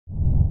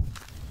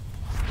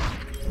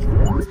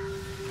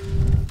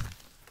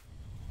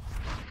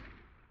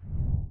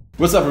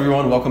What's up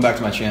everyone, welcome back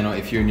to my channel.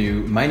 If you're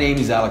new, my name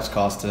is Alex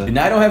Costa, and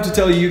I don't have to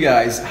tell you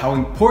guys how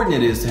important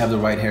it is to have the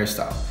right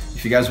hairstyle.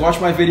 If you guys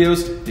watch my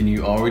videos, then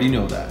you already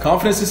know that.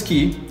 Confidence is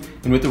key,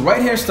 and with the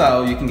right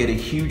hairstyle, you can get a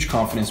huge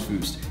confidence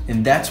boost,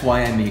 and that's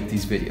why I make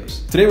these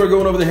videos. Today we're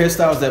going over the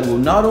hairstyles that will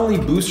not only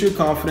boost your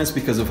confidence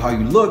because of how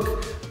you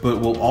look,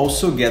 but will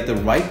also get the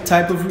right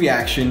type of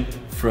reaction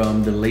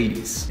from the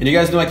ladies. And you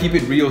guys know I keep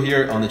it real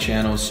here on the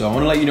channel, so I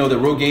want to let you know that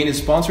Rogaine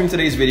is sponsoring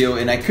today's video,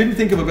 and I couldn't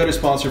think of a better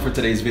sponsor for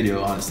today's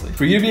video, honestly.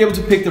 For you to be able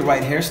to pick the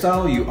right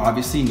hairstyle, you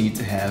obviously need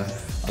to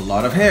have a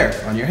lot of hair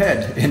on your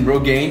head, and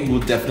Rogaine will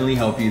definitely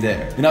help you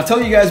there. And I'll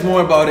tell you guys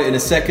more about it in a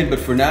second, but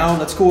for now,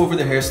 let's go over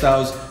the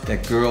hairstyles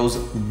that girls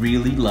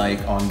really like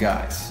on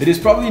guys. It is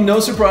probably no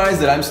surprise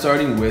that I'm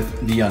starting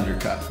with the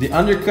undercut. The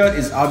undercut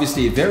is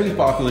obviously a very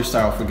popular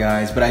style for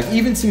guys, but I've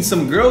even seen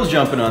some girls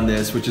jumping on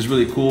this, which is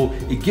really cool.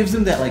 It gives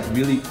them that like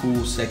really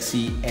cool,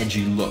 sexy,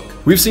 edgy look.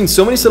 We've seen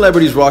so many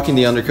celebrities rocking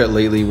the undercut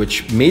lately,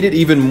 which made it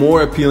even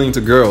more appealing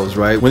to girls,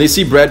 right? When they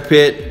see Brad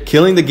Pitt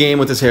killing the game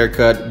with his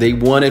haircut, they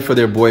want it for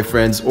their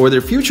boyfriends or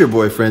their future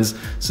boyfriends,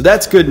 so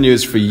that's good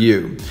news for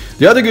you.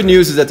 The other good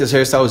news is that this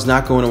hairstyle is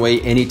not going away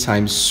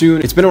anytime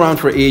soon. It's been around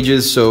for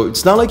ages, so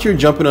it's not like you're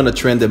jumping on a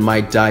trend that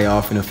might die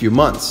off in a few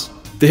months.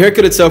 The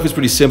haircut itself is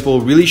pretty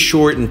simple, really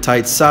short and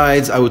tight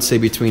sides, I would say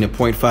between a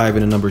 0.5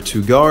 and a number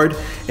 2 guard,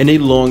 and a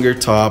longer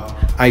top,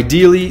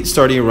 ideally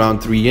starting around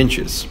 3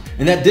 inches.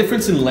 And that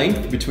difference in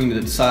length between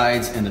the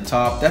sides and the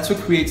top, that's what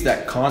creates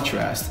that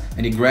contrast,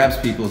 and it grabs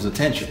people's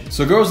attention.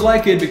 So girls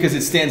like it because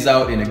it stands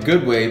out in a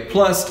good way,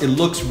 plus it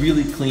looks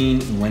really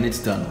clean when it's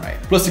done right.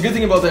 Plus the good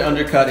thing about the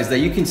undercut is that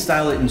you can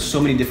style it in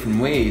so many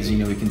different ways. You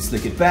know, you can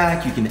slick it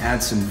back, you can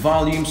add some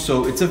volume,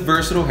 so it's a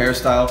versatile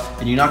hairstyle,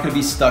 and you're not gonna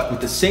be stuck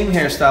with the same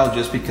hairstyle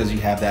just because you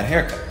have that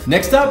haircut.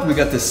 Next up, we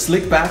got the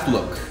slick back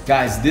look.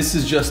 Guys, this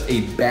is just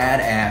a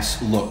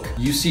badass look.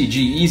 You see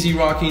G-Eazy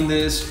rocking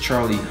this,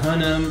 Charlie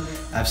Hunnam,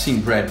 I've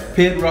seen Brad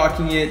Pitt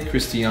rocking it,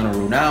 Cristiano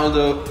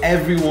Ronaldo,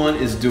 everyone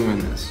is doing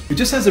this. It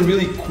just has a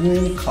really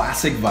cool,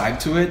 classic vibe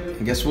to it,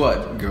 and guess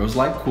what? Girls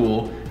like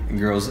cool, and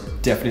girls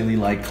definitely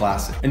like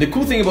classic. And the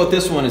cool thing about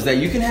this one is that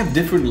you can have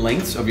different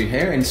lengths of your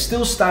hair and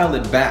still style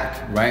it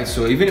back, right?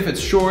 So even if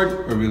it's short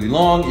or really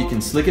long, you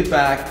can slick it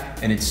back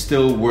and it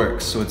still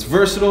works. So it's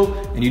versatile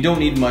and you don't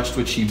need much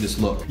to achieve this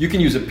look. You can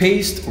use a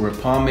paste or a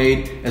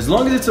pomade. As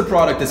long as it's a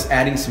product that's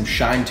adding some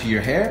shine to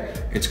your hair,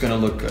 it's gonna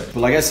look good.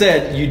 But like I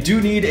said, you do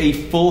need a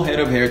full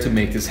head of hair to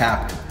make this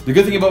happen. The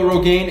good thing about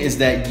Rogaine is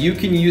that you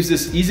can use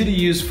this easy to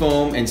use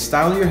foam and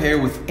style your hair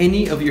with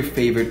any of your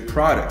favorite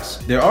products.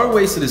 There are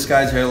ways to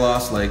disguise hair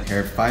loss like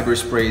hair fiber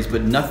sprays,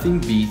 but nothing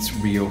beats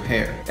real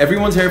hair.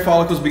 Everyone's hair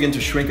follicles begin to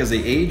shrink as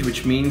they age,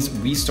 which means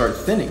we start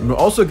thinning. And we're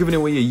also giving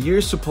away a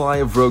year's supply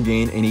of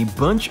Rogaine and a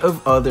bunch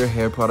of other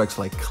hair products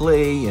like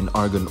clay and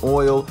argan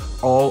oil,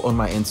 all on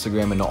my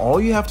Instagram, and all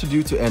you have to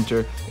do to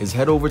enter is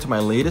head over to my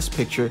latest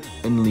picture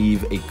and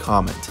leave a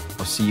comment.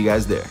 I'll see you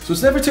guys there. So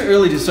it's never too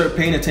early to start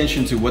paying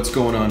attention to what's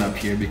going on up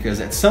here,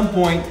 because at some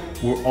point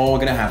we're all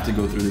gonna have to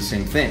go through the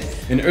same thing.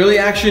 And early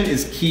action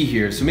is key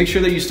here, so make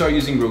sure that you start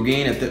using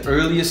Rogaine at the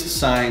earliest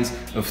signs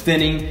of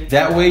thinning.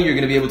 That way you're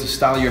gonna be able to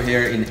style your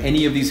hair in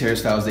any of these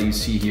hairstyles that you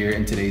see here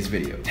in today's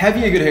video.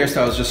 Having a good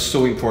hairstyle is just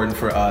so important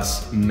for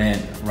us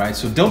men, right?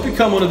 So don't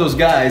become one of those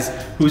guys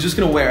who's just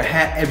gonna wear a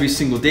hat every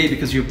single day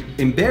because you're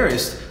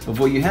embarrassed of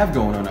what you have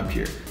going on up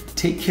here.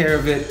 Take care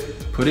of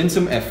it, put in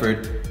some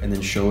effort, and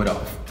then show it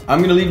off. I'm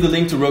gonna leave the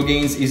link to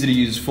Rogaine's easy to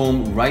use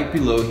foam right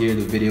below here,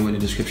 the video in the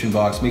description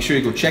box. Make sure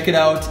you go check it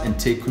out and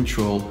take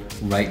control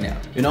right now.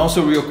 And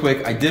also real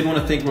quick, I did want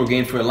to thank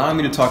Rogaine for allowing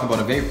me to talk about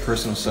a very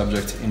personal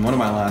subject in one of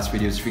my last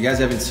videos. If you guys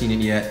haven't seen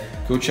it yet,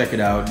 go check it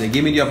out. They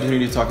gave me the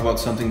opportunity to talk about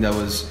something that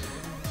was,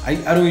 I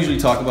don't usually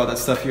talk about that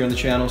stuff here on the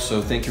channel,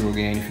 so thank you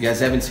Rogaine. If you guys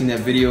haven't seen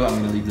that video, I'm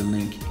gonna leave the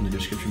link in the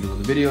description below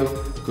the video.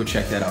 Go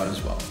check that out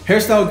as well.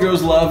 Hairstyle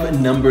girls love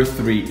number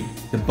 3,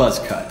 the buzz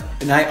cut.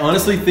 And I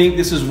honestly think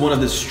this is one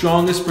of the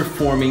strongest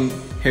performing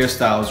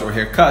hairstyles or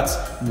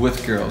haircuts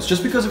with girls,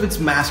 just because of its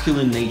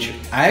masculine nature.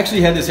 I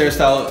actually had this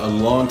hairstyle a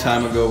long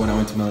time ago when I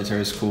went to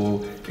military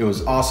school. It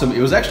was awesome.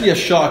 It was actually a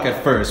shock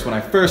at first when I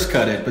first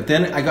cut it, but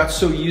then I got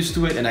so used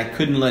to it and I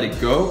couldn't let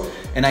it go,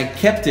 and I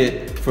kept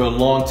it for a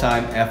long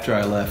time after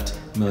I left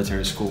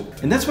military school.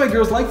 And that's why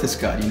girls like this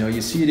cut. You know,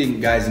 you see it in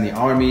guys in the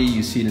army,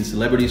 you see it in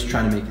celebrities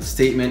trying to make a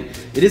statement.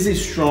 It is a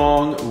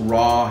strong,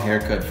 raw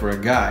haircut for a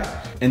guy.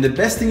 And the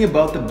best thing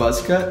about the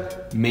buzz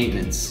cut,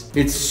 maintenance.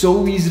 It's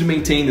so easy to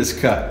maintain this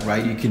cut,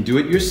 right? You can do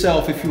it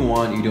yourself if you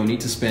want. You don't need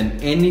to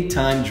spend any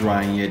time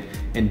drying it,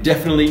 and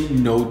definitely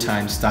no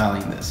time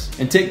styling this.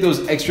 And take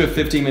those extra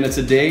 15 minutes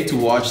a day to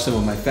watch some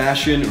of my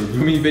fashion or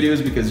grooming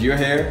videos, because your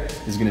hair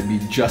is gonna be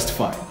just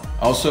fine.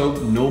 Also,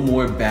 no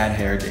more bad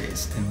hair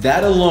days. And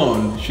that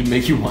alone should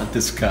make you want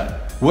this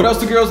cut. What else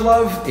do girls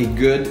love? A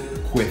good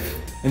quiff.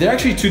 And there are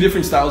actually 2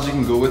 different styles you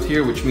can go with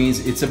here, which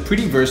means it's a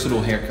pretty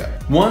versatile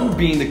haircut. One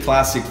being the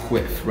classic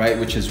quiff, right?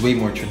 Which is way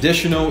more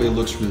traditional, it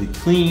looks really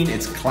clean,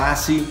 it's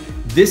classy.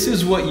 This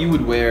is what you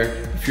would wear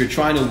if you're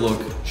trying to look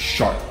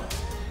sharp.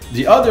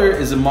 The other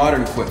is a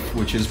modern quiff,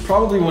 which is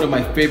probably one of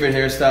my favorite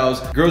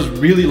hairstyles. Girls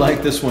really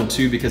like this one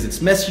too because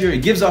it's messier,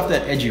 it gives off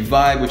that edgy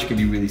vibe, which can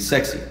be really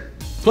sexy.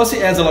 Plus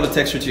it adds a lot of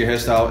texture to your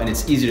hairstyle and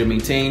it's easy to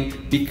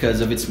maintain because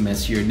of its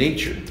messier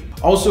nature.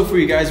 Also for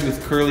you guys with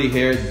curly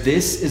hair,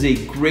 this is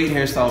a great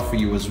hairstyle for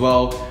you as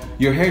well.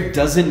 Your hair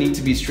doesn't need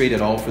to be straight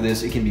at all for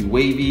this. It can be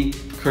wavy,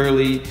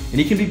 curly, and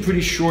it can be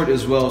pretty short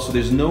as well, so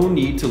there's no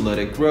need to let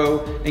it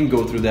grow and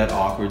go through that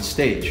awkward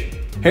stage.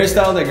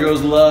 Hairstyle that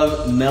girls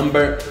love,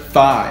 number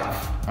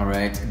 5.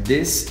 Alright,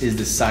 this is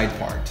the side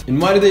part.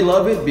 And why do they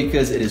love it?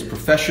 Because it is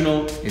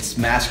professional, it's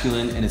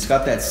masculine, and it's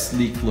got that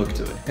sleek look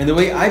to it. And the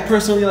way I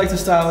personally like to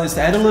style is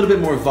to add a little bit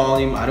more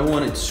volume. I don't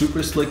want it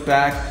super slick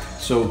back.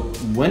 So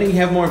when you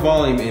have more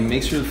volume, it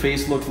makes your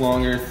face look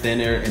longer,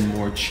 thinner, and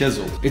more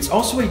chiseled. It's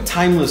also a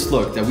timeless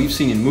look that we've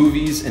seen in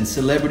movies and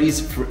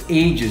celebrities for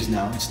ages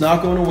now. It's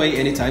not going away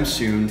anytime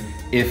soon,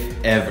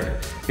 if ever.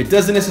 It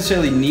doesn't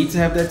necessarily need to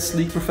have that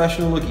sleek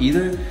professional look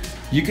either.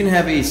 You can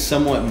have a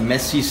somewhat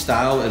messy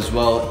style as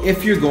well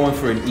if you're going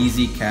for an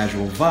easy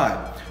casual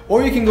vibe.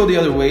 Or you can go the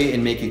other way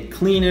and make it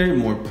cleaner,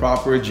 more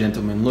proper,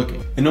 gentleman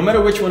looking. And no matter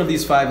which one of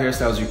these 5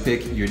 hairstyles you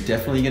pick, you're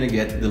definitely gonna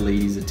get the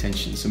ladies'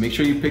 attention. So make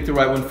sure you pick the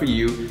right one for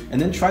you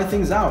and then try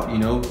things out, you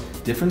know.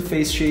 Different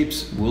face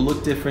shapes will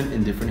look different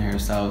in different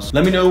hairstyles.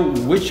 Let me know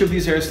which of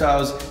these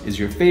hairstyles is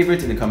your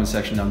favorite in the comment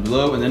section down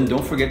below. And then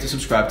don't forget to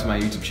subscribe to my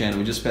YouTube channel.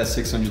 We just passed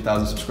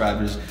 600,000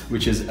 subscribers,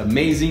 which is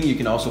amazing. You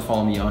can also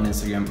follow me on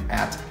Instagram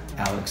at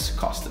Alex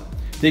Costa.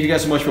 Thank you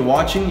guys so much for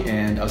watching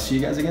and I'll see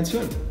you guys again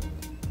soon.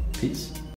 Peace.